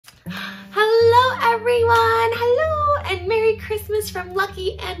Hello everyone! Hello and Merry Christmas from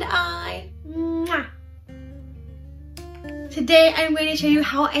Lucky and I. Mwah. Today I'm going to show you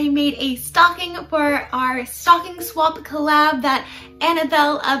how I made a stocking for our stocking swap collab that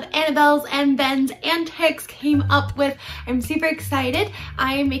Annabelle of Annabelle's and Ben's Antics came up with. I'm super excited.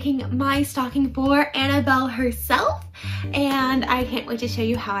 I am making my stocking for Annabelle herself and I can't wait to show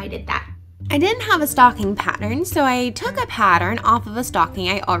you how I did that. I didn't have a stocking pattern, so I took a pattern off of a stocking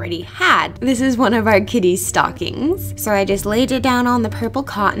I already had. This is one of our kitty's stockings. So I just laid it down on the purple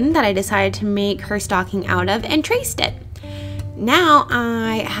cotton that I decided to make her stocking out of and traced it. Now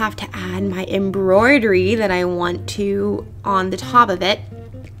I have to add my embroidery that I want to on the top of it.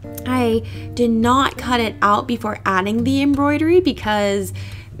 I did not cut it out before adding the embroidery because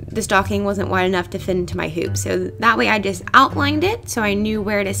the stocking wasn't wide enough to fit into my hoop. So that way I just outlined it so I knew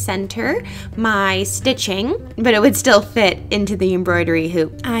where to center my stitching, but it would still fit into the embroidery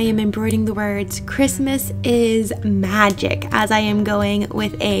hoop. I am embroidering the words "Christmas is magic" as I am going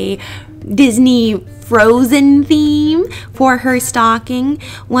with a Disney Frozen theme for her stocking.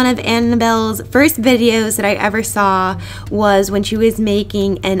 One of Annabelle's first videos that I ever saw was when she was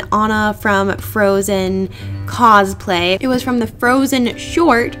making an Anna from Frozen cosplay. It was from the Frozen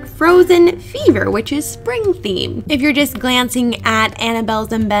short Frozen Fever, which is spring themed. If you're just glancing at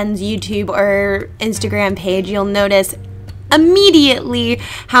Annabelle's and Ben's YouTube or Instagram page, you'll notice immediately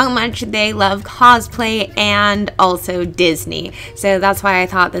how much they love cosplay and also Disney. So that's why I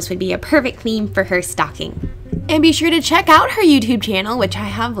thought this would be a perfect theme for her stocking. And be sure to check out her YouTube channel, which I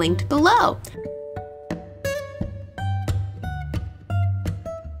have linked below.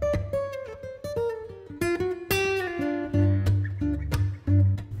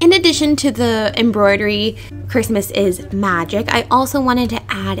 In addition to the embroidery, Christmas is magic, I also wanted to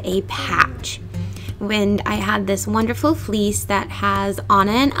add a patch. When I had this wonderful fleece that has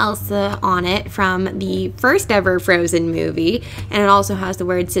Anna and Elsa on it from the first ever Frozen movie, and it also has the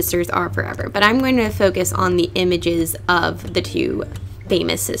word "Sisters Are Forever," but I'm going to focus on the images of the two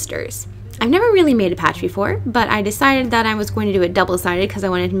famous sisters. I've never really made a patch before, but I decided that I was going to do it double-sided because I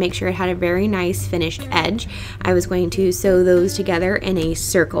wanted to make sure it had a very nice finished edge. I was going to sew those together in a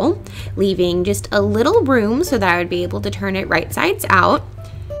circle, leaving just a little room so that I would be able to turn it right sides out.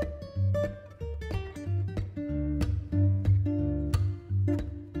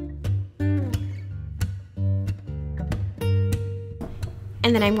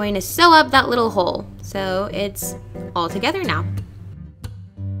 And then I'm going to sew up that little hole so it's all together now.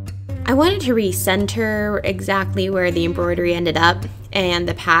 I wanted to recenter exactly where the embroidery ended up and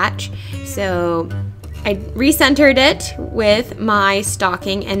the patch, so I recentered it with my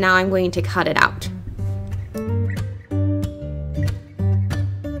stocking and now I'm going to cut it out.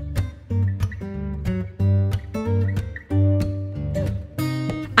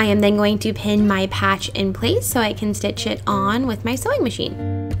 I am then going to pin my patch in place so I can stitch it on with my sewing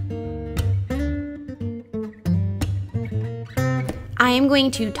machine. I am going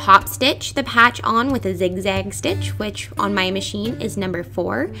to top stitch the patch on with a zigzag stitch, which on my machine is number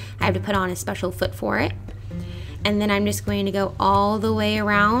 4. I have to put on a special foot for it. And then I'm just going to go all the way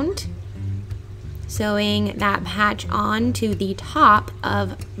around, sewing that patch on to the top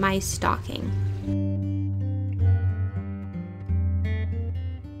of my stocking.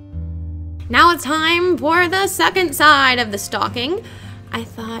 Now it's time for the second side of the stocking. I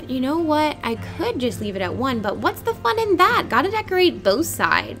thought, you know what, I could just leave it at one, but what's the fun in that? Gotta decorate both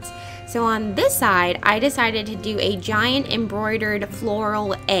sides. So on this side, I decided to do a giant embroidered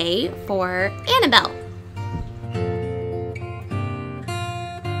floral A for Annabelle.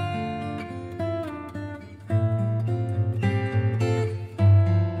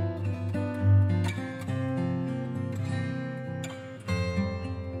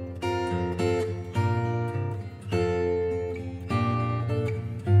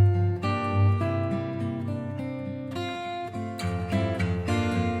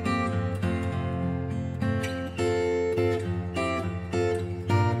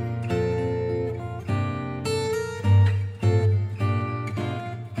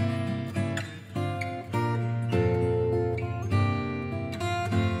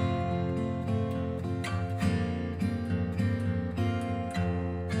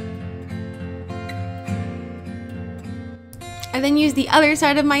 I then used the other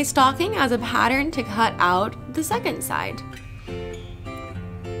side of my stocking as a pattern to cut out the second side.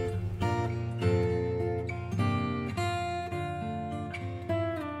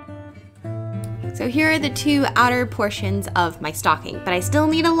 So here are the two outer portions of my stocking, but I still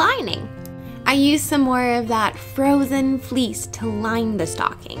need a lining. I used some more of that frozen fleece to line the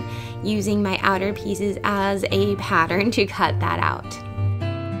stocking, using my outer pieces as a pattern to cut that out.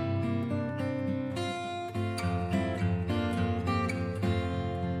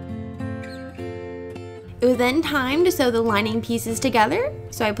 It was then time to sew the lining pieces together.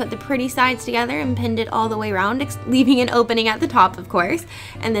 So I put the pretty sides together and pinned it all the way around, leaving an opening at the top, of course,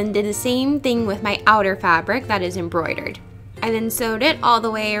 and then did the same thing with my outer fabric that is embroidered. I then sewed it all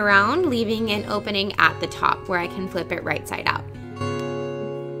the way around, leaving an opening at the top where I can flip it right side out.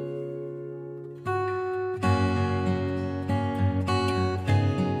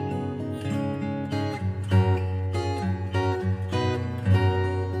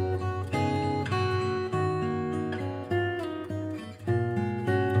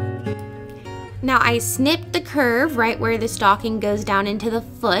 Now I snipped the curve right where the stocking goes down into the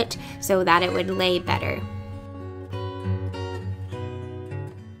foot so that it would lay better.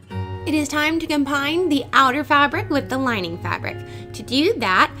 It is time to combine the outer fabric with the lining fabric. To do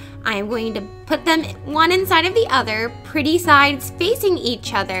that, I am going to put them one inside of the other, pretty sides facing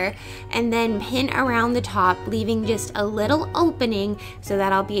each other, and then pin around the top, leaving just a little opening so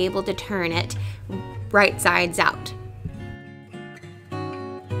that I'll be able to turn it right sides out.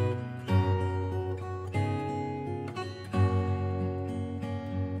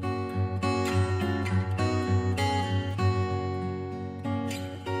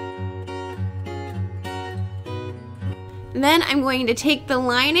 Then I'm going to take the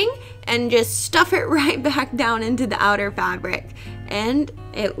lining and just stuff it right back down into the outer fabric. And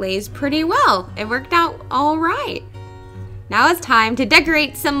it lays pretty well. It worked out all right. Now it's time to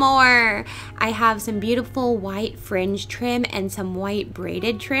decorate some more. I have some beautiful white fringe trim and some white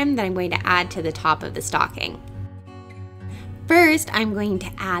braided trim that I'm going to add to the top of the stocking. First, I'm going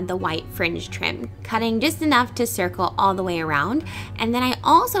to add the white fringe trim, cutting just enough to circle all the way around. And then I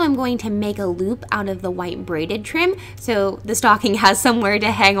also am going to make a loop out of the white braided trim so the stocking has somewhere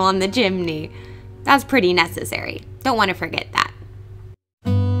to hang on the chimney. That's pretty necessary. Don't want to forget that.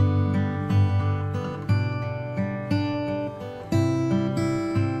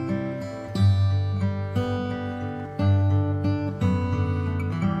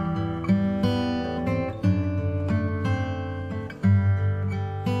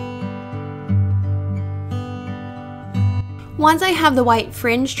 Once I have the white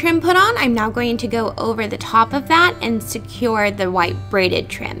fringe trim put on, I'm now going to go over the top of that and secure the white braided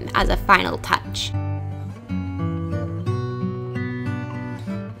trim as a final touch.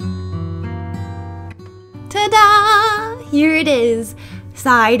 Ta-da! Here it is.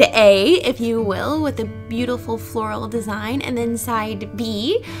 Side A, if you will, with a beautiful floral design, and then side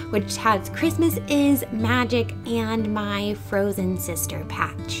B, which has Christmas is Magic and my Frozen Sister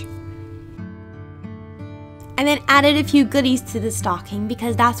patch. And then added a few goodies to the stocking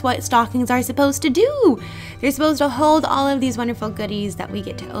because that's what stockings are supposed to do. They're supposed to hold all of these wonderful goodies that we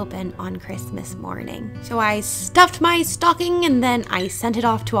get to open on Christmas morning. So I stuffed my stocking and then I sent it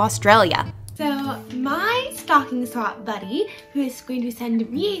off to Australia. So my stocking swap buddy, who is going to send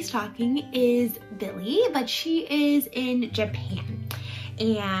me a stocking, is Billy, but she is in Japan.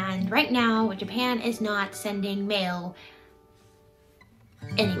 And right now, Japan is not sending mail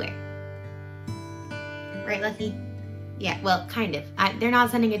anywhere. Right, Lucky? Yeah, well, kind of. They're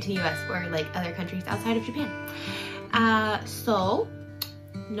not sending it to US or like other countries outside of Japan. So,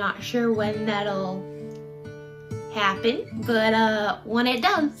 not sure when that'll happen, but when it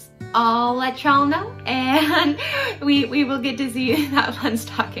does, I'll let y'all know, and we will get to see that fun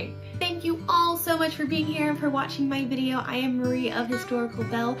stocking. Thank you all so much for being here and for watching my video. I am Marie of Historical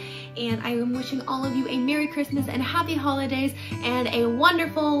Belle, and I am wishing all of you a Merry Christmas and Happy Holidays and a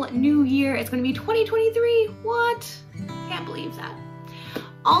wonderful new year. It's going to be 2023. What? Can't believe that.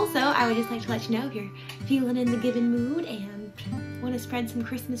 Also, I would just like to let you know if you're feeling in the giving mood and want to spread some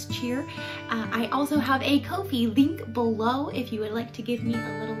Christmas cheer, I also have a Ko-fi link below if you would like to give me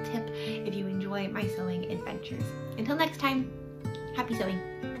a little tip if you enjoy my sewing adventures. Until next time, happy sewing.